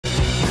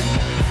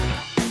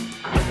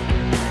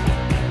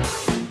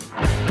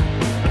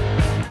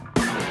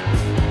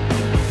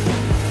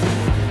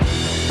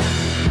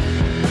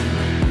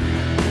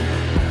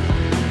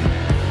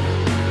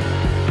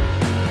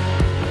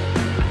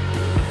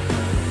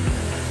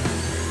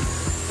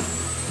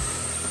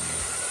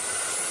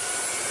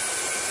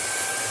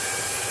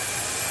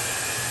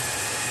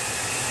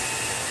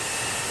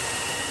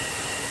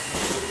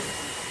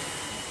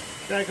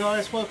G'day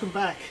guys, welcome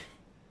back.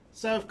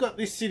 So I've got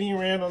this sitting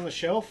around on the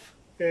shelf.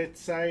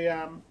 It's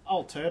a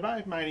old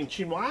turbo made in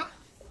Chinois,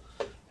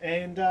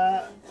 and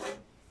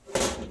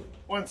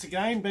once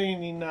again,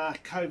 being in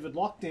COVID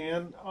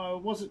lockdown, I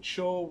wasn't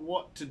sure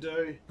what to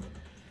do,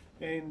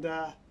 and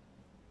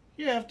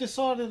yeah, I've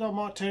decided I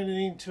might turn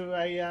it into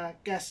a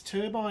gas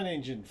turbine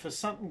engine for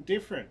something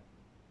different.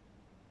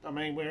 I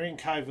mean, we're in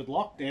COVID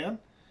lockdown.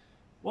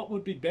 What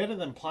would be better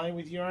than playing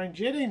with your own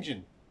jet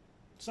engine?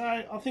 So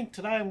I think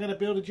today I'm going to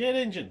build a jet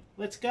engine.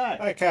 Let's go.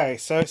 Okay,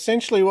 so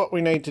essentially what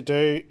we need to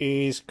do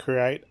is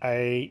create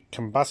a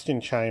combustion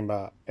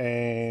chamber.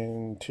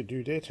 And to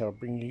do that, I'll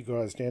bring you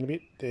guys down a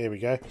bit. There we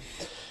go.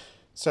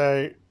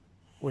 So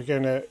we're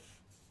going to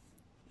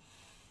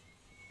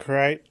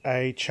create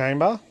a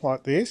chamber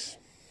like this.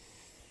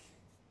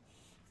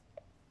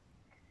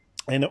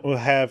 And it will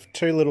have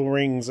two little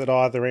rings at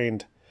either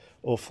end,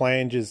 or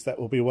flanges, that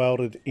will be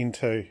welded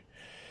into.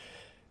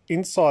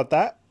 Inside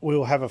that,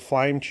 we'll have a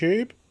flame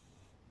tube,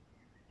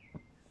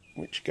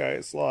 which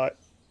goes like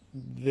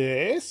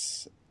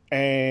this,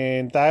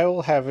 and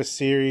they'll have a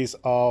series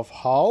of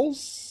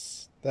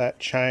holes that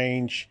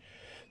change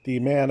the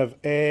amount of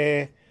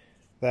air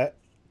that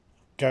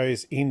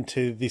goes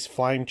into this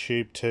flame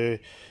tube to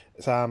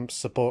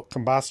support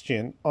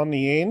combustion. On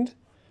the end,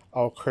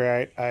 I'll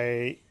create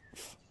a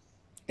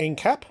end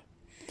cap,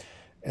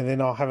 and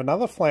then I'll have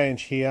another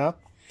flange here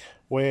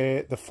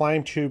where the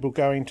flame tube will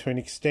go into an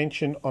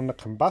extension on the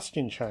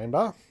combustion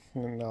chamber,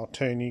 and I'll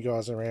turn you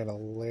guys around a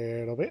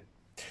little bit,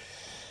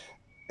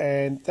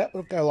 and that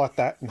will go like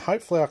that, and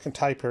hopefully I can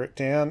taper it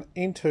down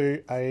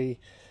into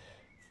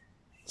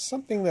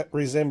something that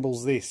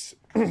resembles this.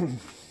 And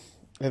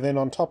then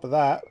on top of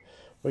that,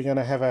 we're going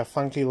to have our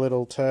funky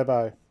little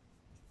turbo.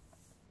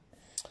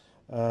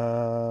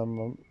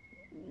 Drawing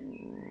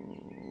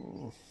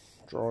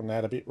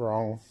that a bit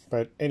wrong,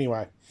 but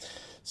anyway.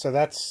 So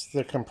that's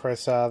the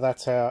compressor,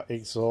 that's our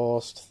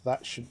exhaust,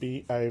 that should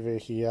be over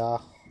here,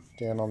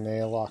 down on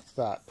there like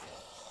that.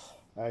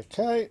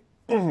 Okay,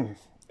 and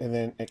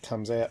then it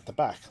comes out the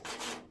back.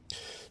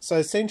 So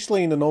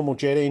essentially in a normal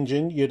jet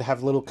engine, you'd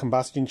have little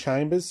combustion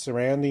chambers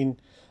surrounding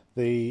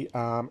the,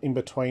 in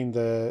between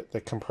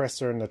the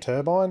compressor and the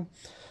turbine.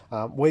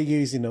 We're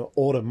using an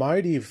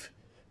automotive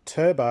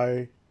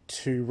turbo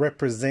to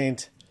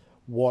represent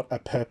what a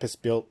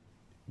purpose-built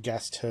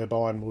gas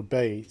turbine would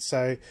be.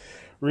 So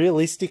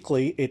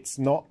realistically,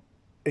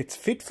 it's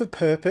fit for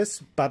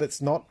purpose, but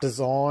it's not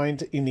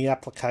designed in the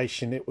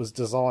application it was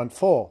designed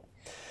for.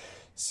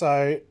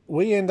 So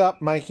we end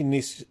up making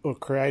this, or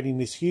creating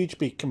this huge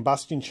big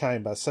combustion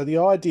chamber. So the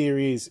idea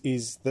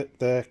is that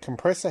the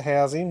compressor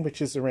housing,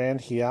 which is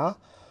around here,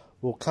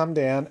 will come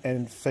down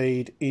and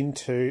feed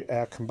into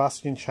our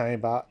combustion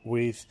chamber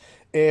with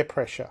air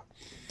pressure.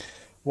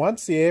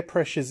 Once the air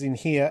pressure's in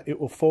here, it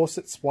will force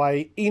its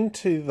way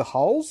into the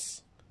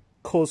holes,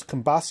 cause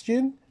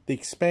combustion. The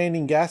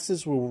expanding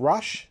gases will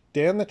rush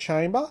down the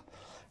chamber,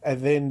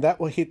 and then that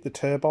will hit the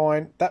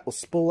turbine. That will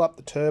spool up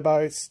the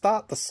turbo,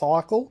 start the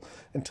cycle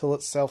until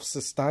it's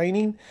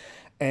self-sustaining,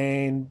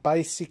 and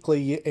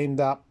basically you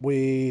end up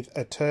with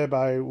a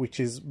turbo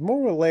which is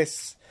more or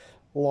less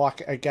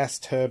like a gas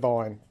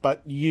turbine,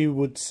 but you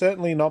would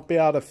certainly not be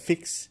able to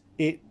fix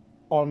it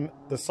on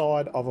the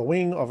side of a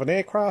wing of an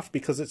aircraft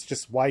because it's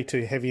just way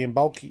too heavy and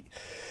bulky.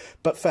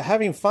 But for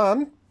having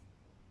fun,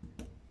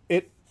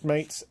 it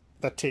meets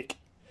the tick.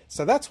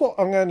 So that's what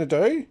I'm going to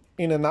do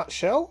in a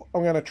nutshell.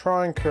 I'm going to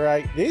try and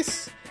create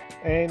this,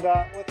 and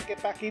let's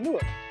get back into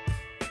it.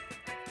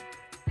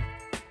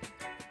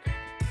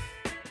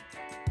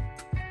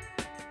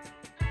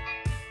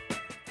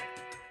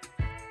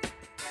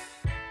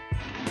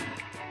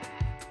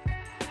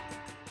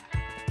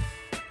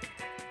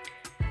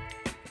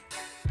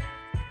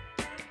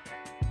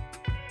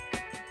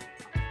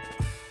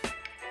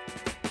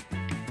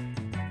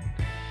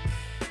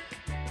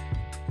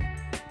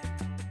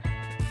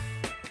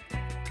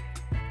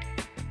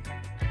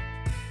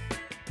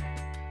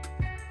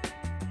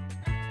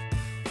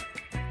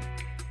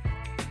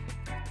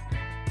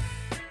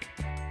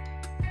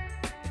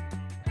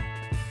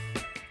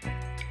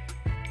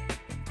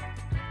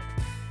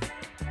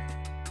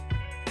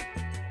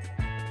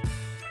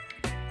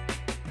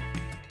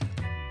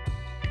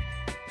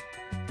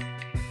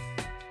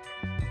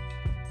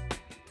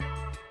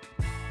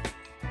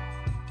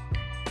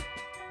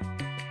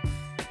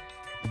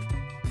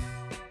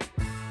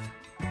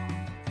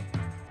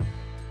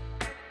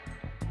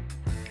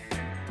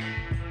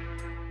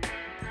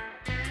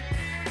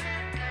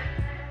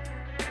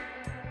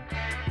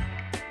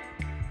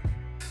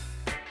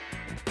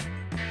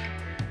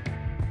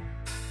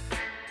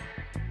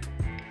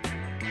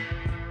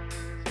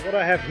 What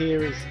I have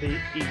here is the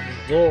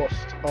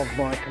exhaust of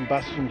my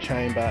combustion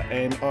chamber,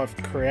 and I've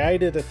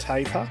created a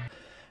taper,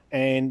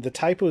 and the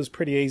taper was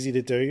pretty easy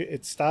to do.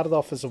 It started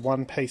off as a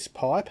one-piece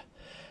pipe,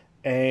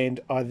 and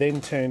I then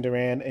turned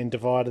around and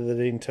divided it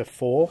into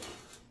four,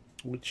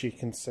 which you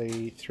can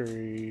see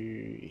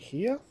through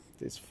here.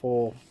 There's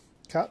 4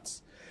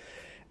 cuts.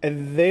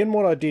 And then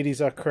what I did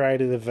is I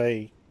created a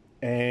V.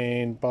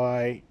 and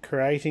by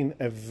creating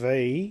a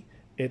V,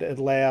 it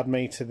allowed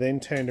me to then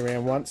turn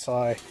around. Once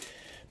I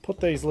put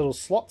these little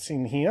slots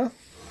in here,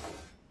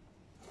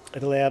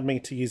 it allowed me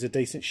to use a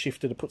decent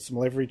shifter to put some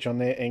leverage on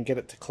there and get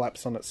it to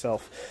collapse on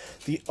itself.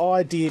 The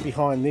idea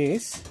behind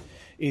this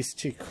is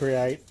to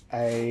create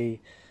a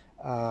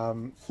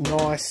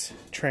nice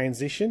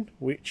transition,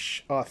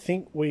 which I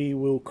think we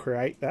will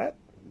create that.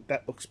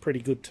 That looks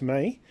pretty good to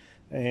me,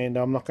 and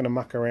I'm not going to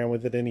muck around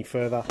with it any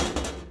further.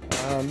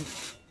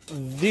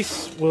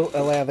 This will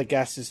allow the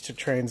gases to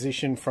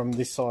transition from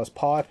this size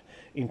pipe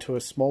into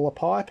a smaller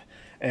pipe,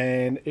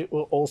 and it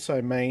will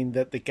also mean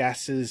that the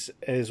gases,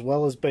 as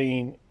well as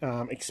being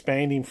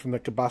expanding from the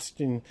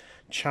combustion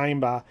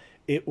chamber,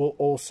 it will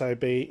also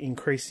be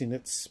increasing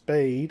its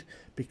speed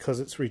because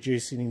it's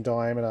reducing in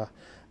diameter.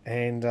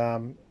 And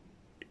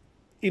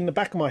in the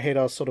back of my head,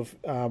 I was sort of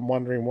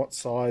wondering what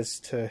size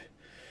to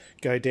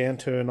go down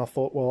to, and I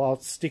thought, well, I'll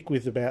stick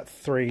with about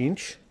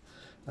 3-inch.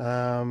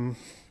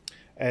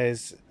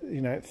 As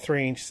you know,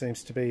 3-inch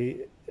seems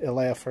to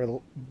allow for a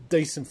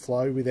decent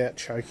flow without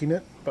choking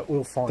it, but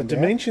we'll find out. The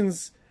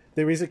dimensions,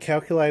 there is a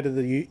calculator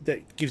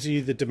that gives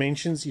you the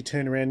dimensions. You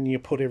turn around and you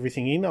put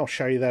everything in. I'll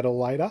show you that all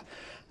later.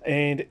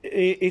 And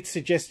it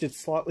suggested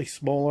slightly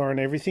smaller and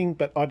everything,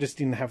 but I just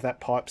didn't have that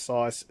pipe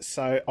size,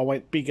 so I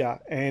went bigger.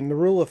 And the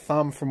rule of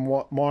thumb from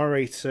what my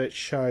research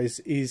shows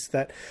is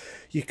that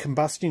your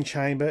combustion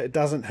chamber, it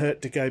doesn't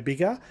hurt to go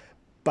bigger,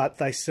 but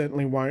they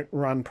certainly won't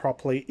run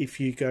properly if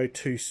you go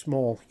too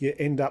small. You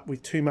end up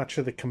with too much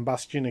of the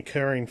combustion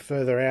occurring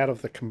further out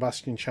of the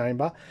combustion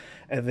chamber,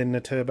 and then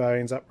the turbo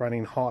ends up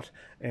running hot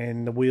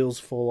and the wheels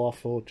fall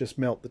off or just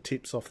melt the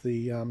tips off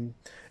the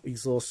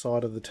exhaust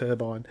side of the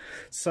turbine.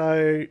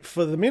 So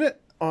for the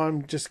minute,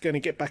 I'm just going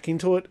to get back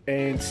into it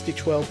and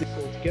stitch weld this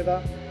all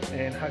together,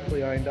 and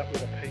hopefully I end up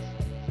with a piece.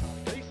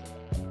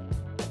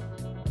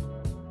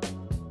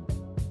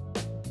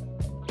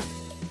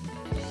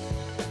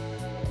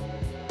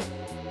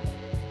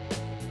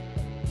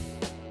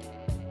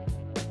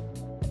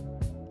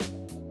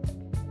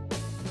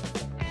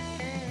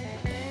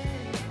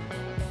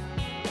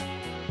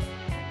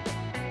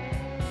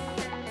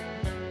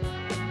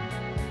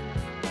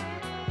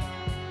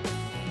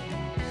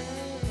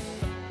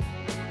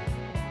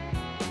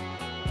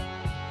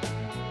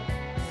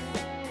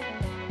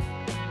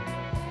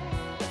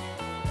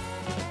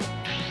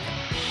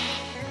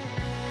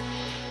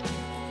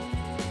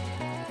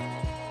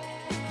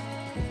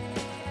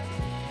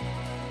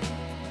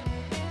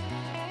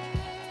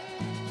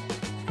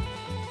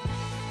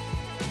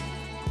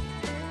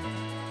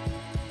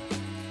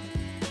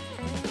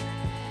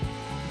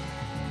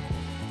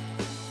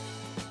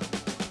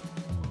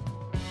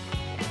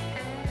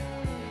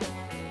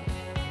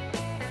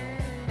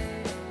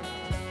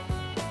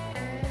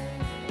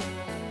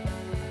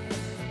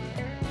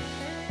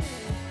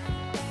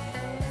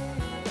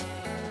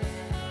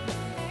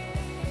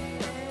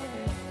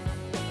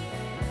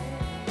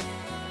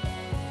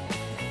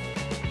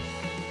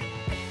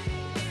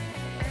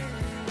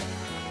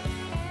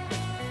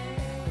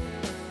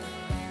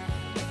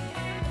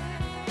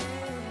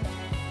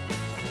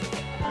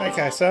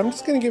 Okay, so I'm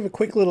just going to give a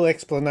quick little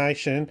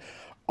explanation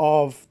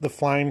of the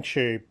flame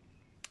tube.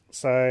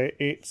 So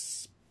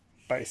it's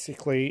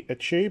basically a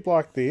tube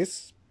like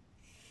this,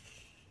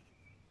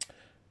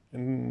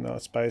 and I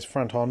suppose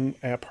front on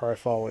our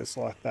profile is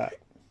like that.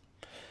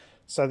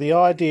 So the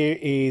idea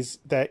is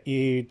that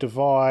you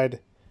divide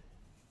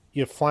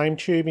your flame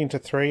tube into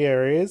 3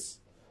 areas.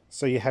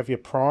 So you have your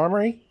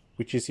primary,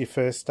 which is your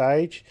first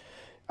stage,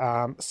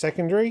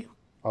 secondary,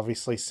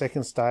 obviously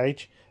second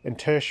stage, and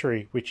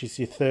tertiary, which is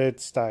your third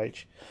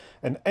stage.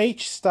 And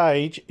each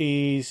stage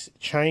is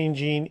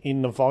changing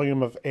in the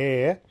volume of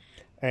air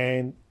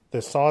and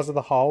the size of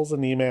the holes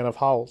and the amount of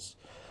holes.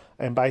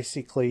 And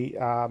basically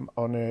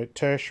on a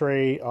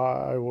tertiary,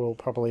 I will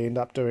probably end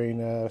up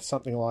doing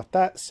something like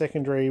that.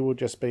 Secondary will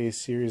just be a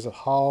series of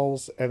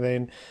holes, and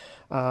then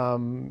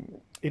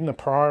in the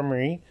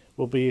primary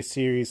will be a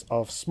series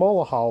of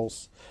smaller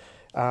holes.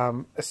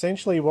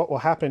 Essentially what will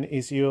happen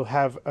is you'll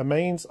have a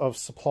means of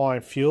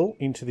supplying fuel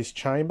into this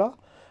chamber,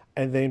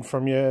 and then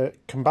from your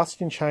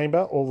combustion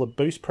chamber, all the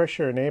boost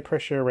pressure and air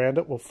pressure around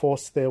it will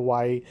force their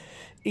way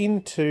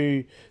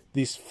into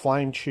this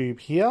flame tube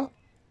here,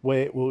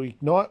 where it will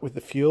ignite with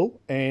the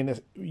fuel,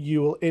 and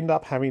you will end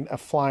up having a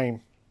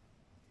flame.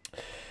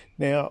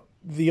 Now,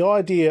 the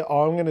idea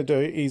I'm going to do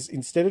is,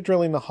 instead of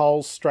drilling the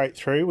holes straight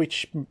through,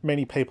 which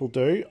many people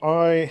do,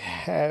 I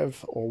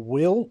have, or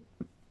will,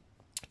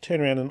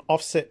 turn around and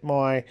offset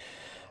my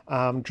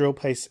drill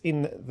piece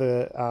in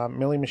the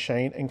milling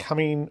machine, and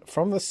coming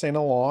from the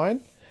center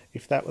line,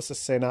 if that was the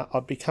center,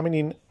 I'd be coming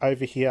in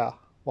over here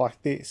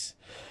like this.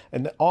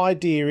 And the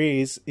idea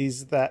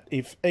is that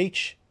if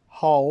each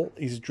hole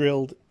is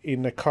drilled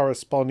in a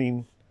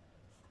corresponding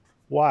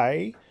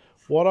way,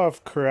 what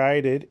I've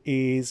created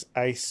is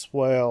a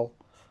swirl.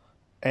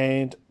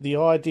 And the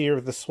idea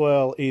of the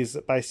swirl is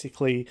that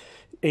basically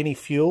any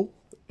fuel,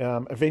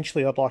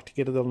 eventually I'd like to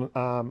get it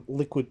on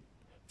liquid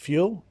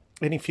fuel,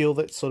 any fuel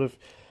that sort of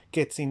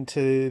gets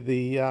into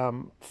the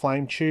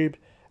flame tube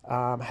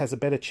has a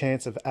better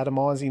chance of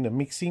atomizing and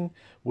mixing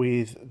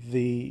with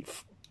the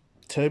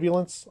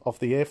turbulence of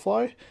the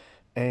airflow,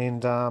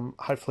 and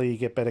hopefully you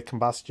get better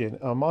combustion.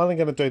 I'm only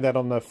going to do that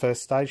on the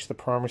first stage, the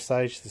primary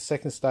stage. The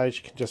second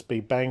stage can just be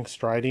bang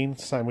straight in,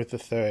 same with the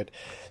third.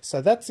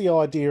 So that's the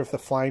idea of the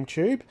flame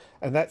tube,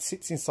 and that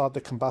sits inside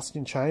the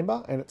combustion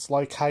chamber, and it's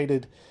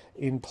located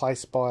in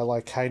place by a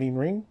locating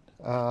ring.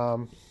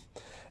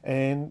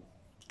 And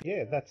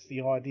yeah, that's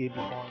the idea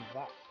behind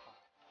that.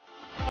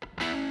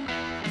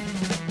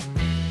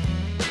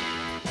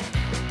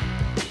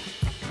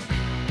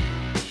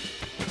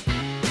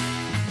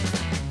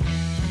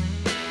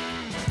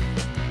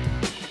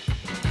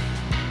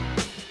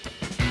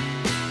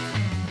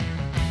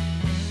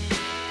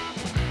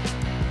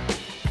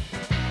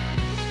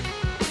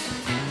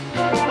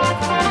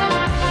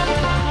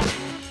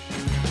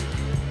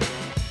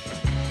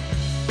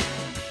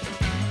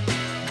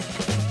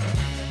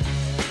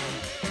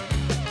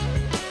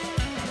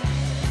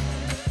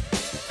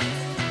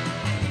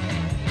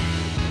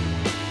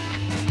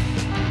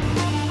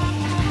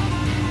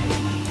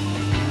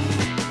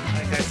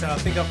 So I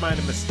think I've made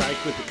a mistake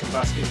with the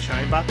combustion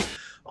chamber.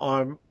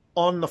 I'm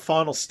on the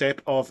final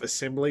step of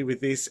assembly with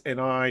this, and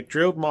I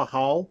drilled my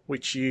hole,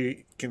 which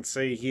you can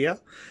see here.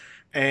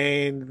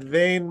 And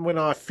then when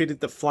I fitted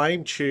the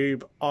flame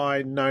tube,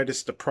 I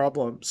noticed a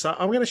problem. So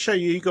I'm going to show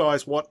you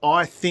guys what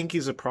I think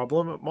is a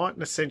problem. It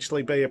mightn't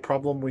essentially be a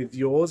problem with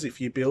yours if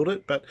you build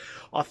it, but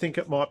I think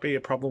it might be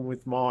a problem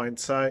with mine.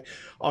 So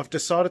I've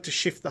decided to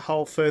shift the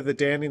hole further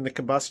down in the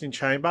combustion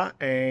chamber,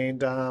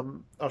 and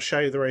I'll show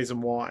you the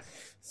reason why.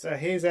 So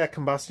here's our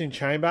combustion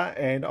chamber,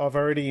 and I've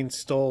already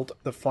installed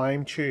the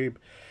flame tube.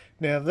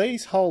 Now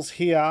these holes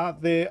here,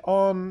 they're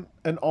on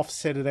an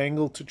offsetted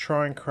angle to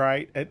try and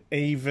create an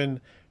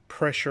even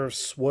pressure of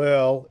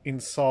swirl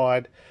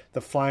inside the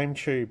flame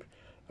tube.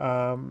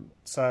 So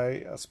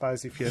I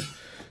suppose if you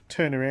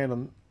turn around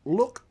and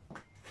look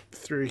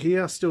through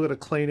here, still got to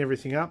clean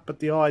everything up, but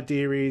the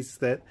idea is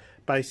that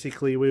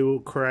basically we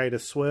will create a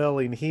swirl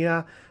in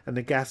here and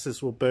the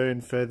gases will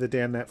burn further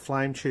down that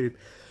flame tube.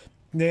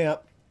 Now,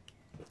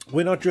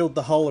 when I drilled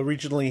the hole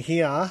originally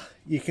here,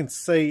 you can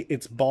see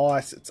it's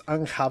biased, it's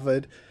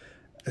uncovered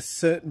a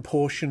certain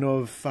portion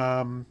of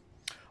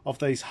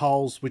these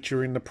holes which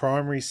are in the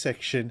primary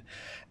section,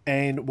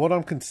 and what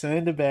I'm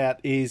concerned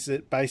about is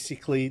that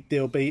basically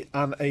there'll be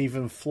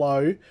uneven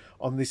flow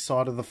on this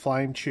side of the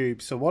flame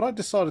tube. So what I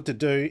decided to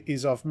do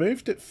is I've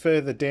moved it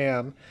further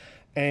down,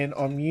 and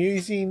I'm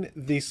using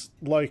this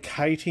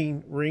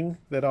locating ring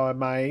that I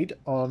made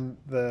on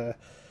the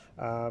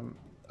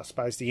I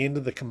suppose the end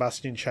of the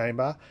combustion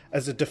chamber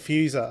as a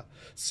diffuser,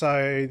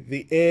 so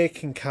the air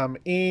can come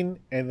in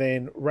and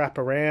then wrap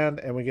around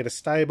and we get a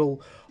stable,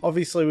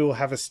 obviously we will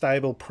have a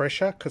stable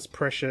pressure because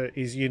pressure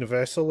is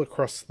universal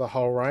across the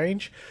whole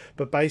range,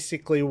 but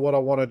basically what I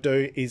want to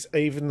do is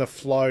even the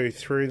flow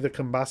through the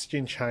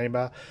combustion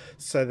chamber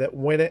so that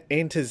when it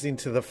enters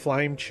into the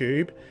flame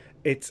tube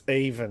it's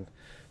even.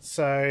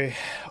 So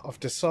I've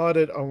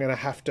decided I'm going to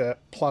have to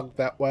plug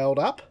that weld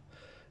up,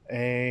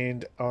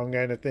 and I'm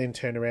going to then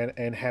turn around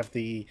and have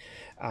the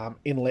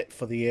inlet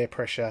for the air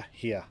pressure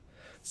here.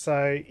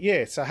 So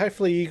yeah, so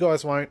hopefully you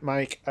guys won't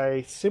make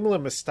a similar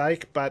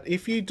mistake, but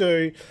if you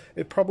do,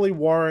 it probably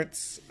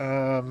warrants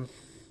to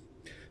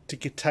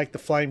take the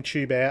flame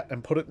tube out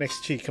and put it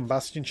next to your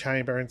combustion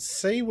chamber and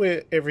see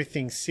where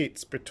everything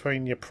sits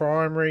between your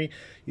primary,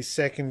 your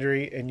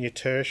secondary and your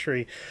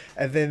tertiary,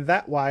 and then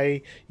that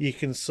way you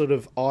can sort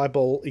of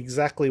eyeball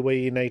exactly where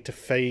you need to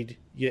feed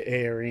your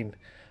air in.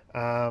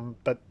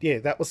 But yeah,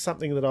 that was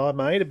something that I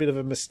made, a bit of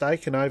a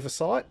mistake and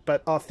oversight,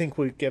 but I think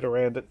we'll get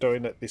around it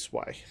doing it this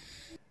way.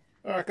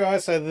 Alright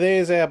guys, so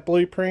there's our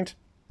blueprint.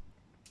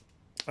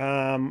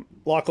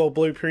 Like all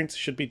blueprints,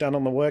 should be done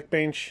on the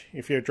workbench.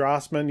 If you're a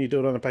draftsman, you do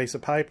it on a piece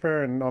of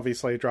paper, and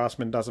obviously a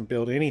draftsman doesn't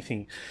build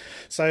anything.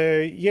 So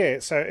yeah,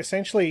 so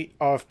essentially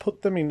I've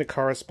put them in the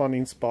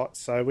corresponding spots.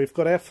 So we've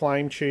got our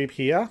flame tube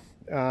here.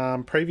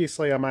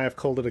 Previously I may have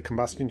called it a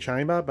combustion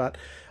chamber, but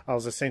I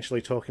was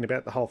essentially talking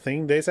about the whole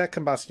thing. There's our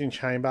combustion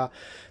chamber.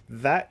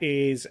 That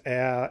is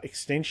our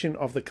extension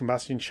of the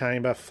combustion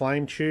chamber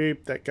flame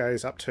tube that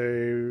goes up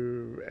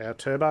to our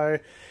turbo,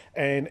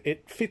 and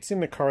it fits in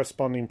the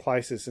corresponding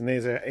places, and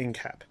there's our end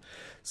cap.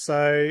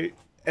 So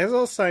as I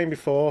was saying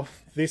before,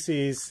 this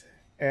is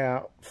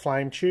our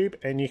flame tube,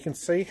 and you can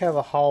see how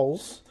the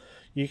holes,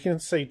 you can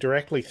see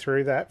directly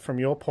through that from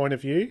your point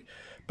of view,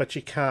 but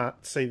you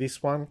can't see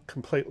this one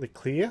completely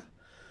clear,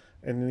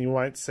 and then you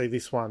won't see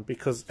this one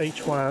because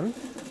each one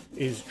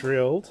is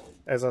drilled,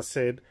 as I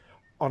said,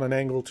 on an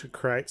angle to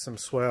create some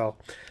swirl.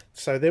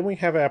 So then we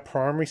have our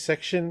primary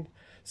section,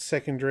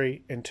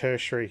 secondary and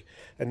tertiary,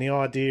 and the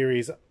idea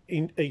is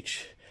in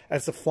each,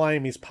 as the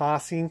flame is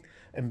passing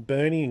and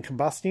burning and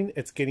combusting,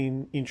 it's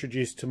getting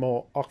introduced to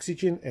more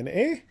oxygen and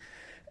air,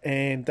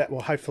 and that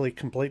will hopefully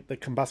complete the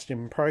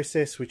combustion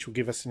process, which will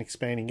give us an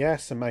expanding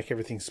gas and make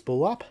everything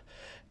spool up.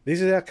 This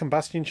is our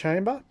combustion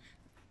chamber.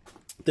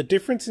 The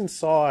difference in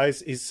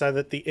size is so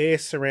that the air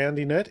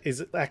surrounding it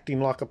is acting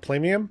like a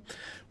plenum,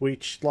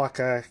 which like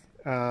a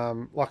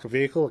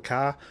vehicle, a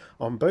car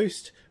on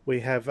boost, we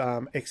have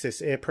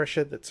excess air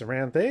pressure that's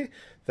around there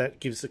that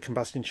gives the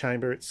combustion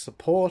chamber its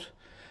support.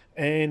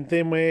 And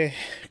then we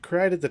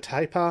created the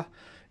taper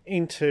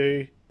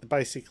into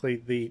basically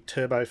the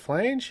turbo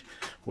flange,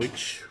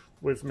 which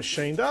we've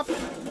machined up.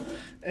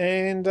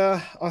 And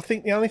I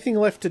think the only thing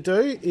left to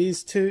do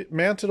is to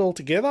mount it all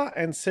together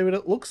and see what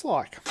it looks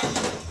like.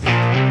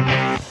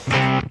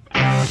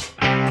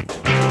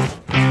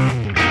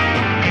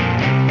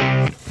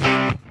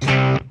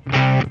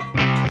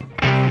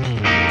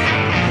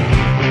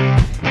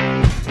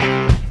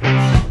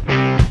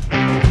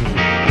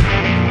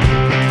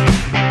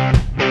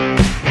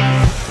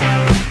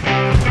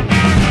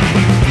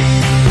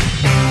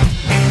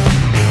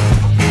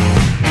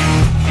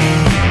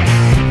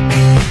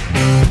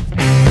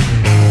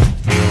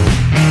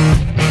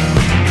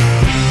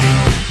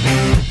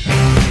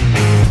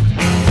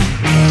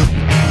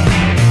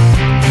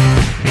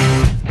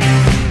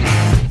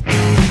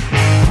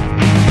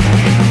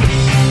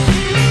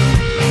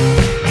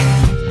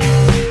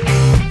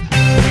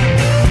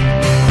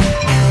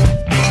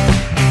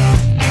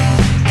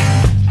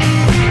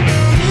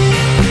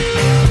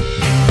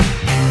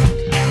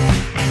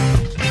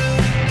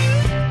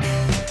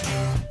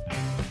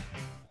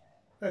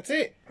 That's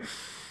it.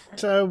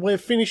 So we've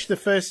finished the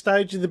first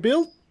stage of the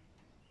build.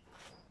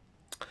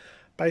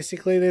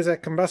 Basically there's a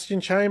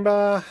combustion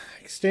chamber,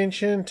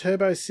 extension,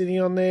 turbo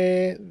sitting on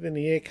there, then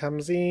the air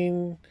comes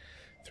in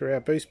through our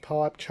boost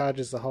pipe,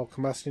 charges the whole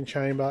combustion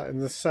chamber,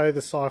 and so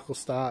the cycle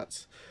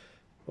starts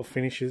or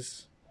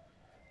finishes.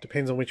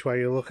 Depends on which way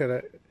you look at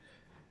it.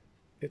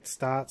 It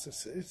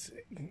starts,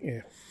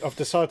 yeah. I've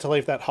decided to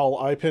leave that hole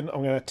open.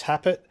 I'm going to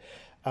tap it,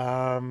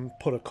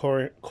 put a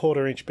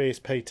quarter inch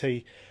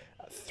BSPT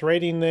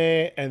thread in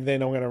there, and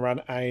then I'm going to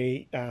run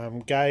a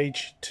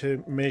gauge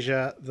to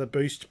measure the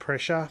boost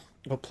pressure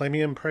or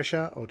plenum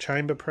pressure or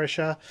chamber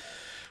pressure,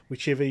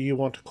 whichever you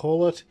want to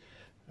call it.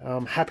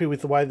 I'm happy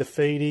with the way the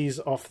feed is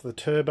off the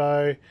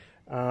turbo.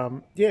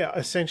 Yeah,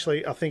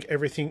 essentially I think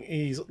everything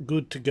is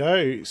good to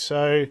go.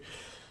 So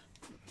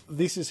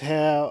this is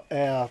how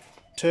our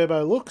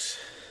turbo looks,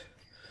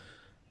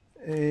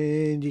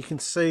 and you can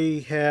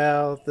see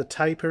how the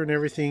taper and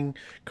everything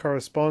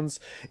corresponds.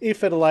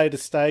 If at a later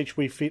stage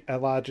we fit a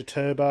larger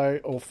turbo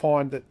or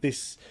find that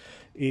this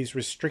is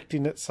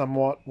restricting it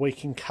somewhat, we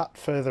can cut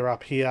further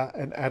up here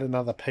and add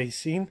another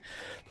piece in.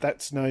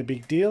 That's no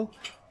big deal.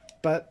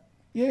 But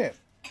yeah,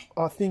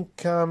 I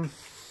think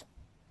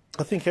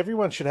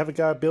everyone should have a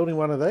go at building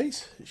one of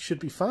these. It should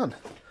be fun.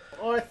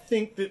 I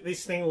think that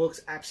this thing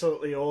looks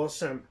absolutely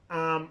awesome.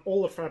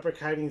 All the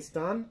fabricating's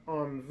done.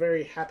 I'm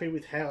very happy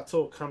with how it's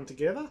all come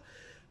together.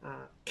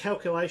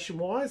 Calculation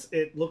wise,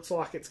 it looks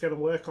like it's going to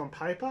work on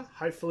paper.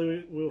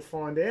 Hopefully we'll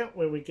find out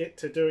when we get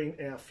to doing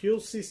our fuel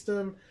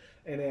system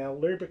and our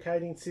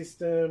lubricating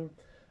system,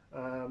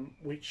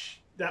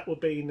 which that will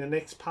be in the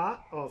next part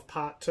of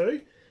part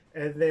 2.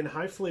 And then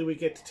hopefully we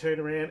get to turn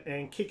around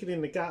and kick it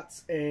in the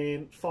guts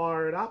and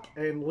fire it up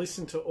and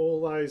listen to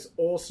all those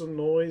awesome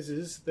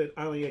noises that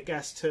only a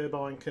gas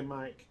turbine can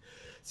make.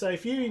 So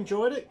if you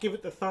enjoyed it, give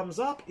it the thumbs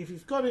up. If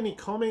you've got any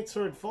comments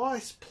or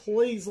advice,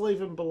 please leave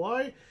them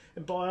below.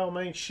 And by all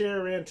means,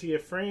 share around to your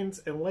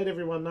friends and let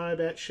everyone know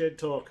about Shed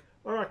Talk.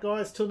 Alright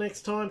guys, till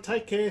next time,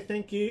 take care,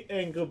 thank you,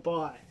 and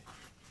goodbye.